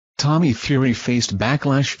Mae Fury faced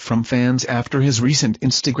backlash from fans after his recent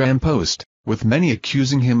Instagram post, with many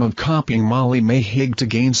accusing him of copying Molly-Mae Hague to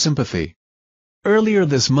gain sympathy. Earlier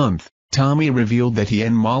this month, Mae revealed that he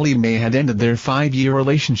and Molly-Mae had ended their 5-year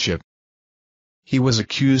relationship. He was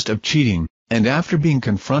accused of cheating, and after being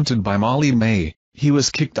confronted by Molly-Mae, he was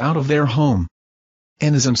kicked out of their home.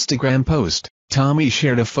 In his Instagram post, Mae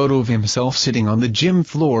shared a photo of himself sitting on the gym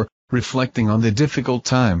floor, reflecting on the difficult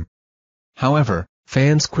time. However,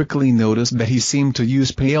 fans quickly noticed that he seemed to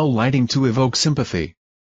use pale lighting to evoke sympathy.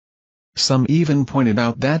 Some even pointed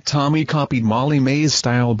out that Mae copied Molly-Mae's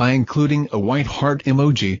style by including a white heart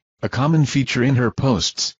emoji, a common feature in her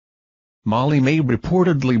posts. Molly-Mae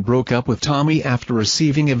reportedly broke up with Mae after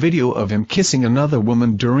receiving a video of him kissing another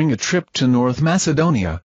woman during a trip to North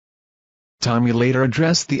Macedonia. Mae later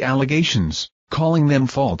addressed the allegations, calling them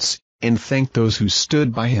false, and thanked those who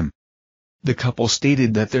stood by him. The couple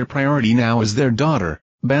stated that their priority now is their daughter,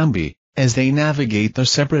 Bambi, as they navigate their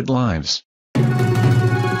separate lives.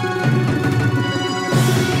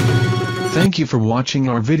 Thank you for watching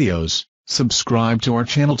our videos. Subscribe to our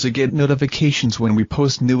channel to get notifications when we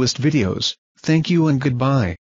post newest videos. Thank you and goodbye.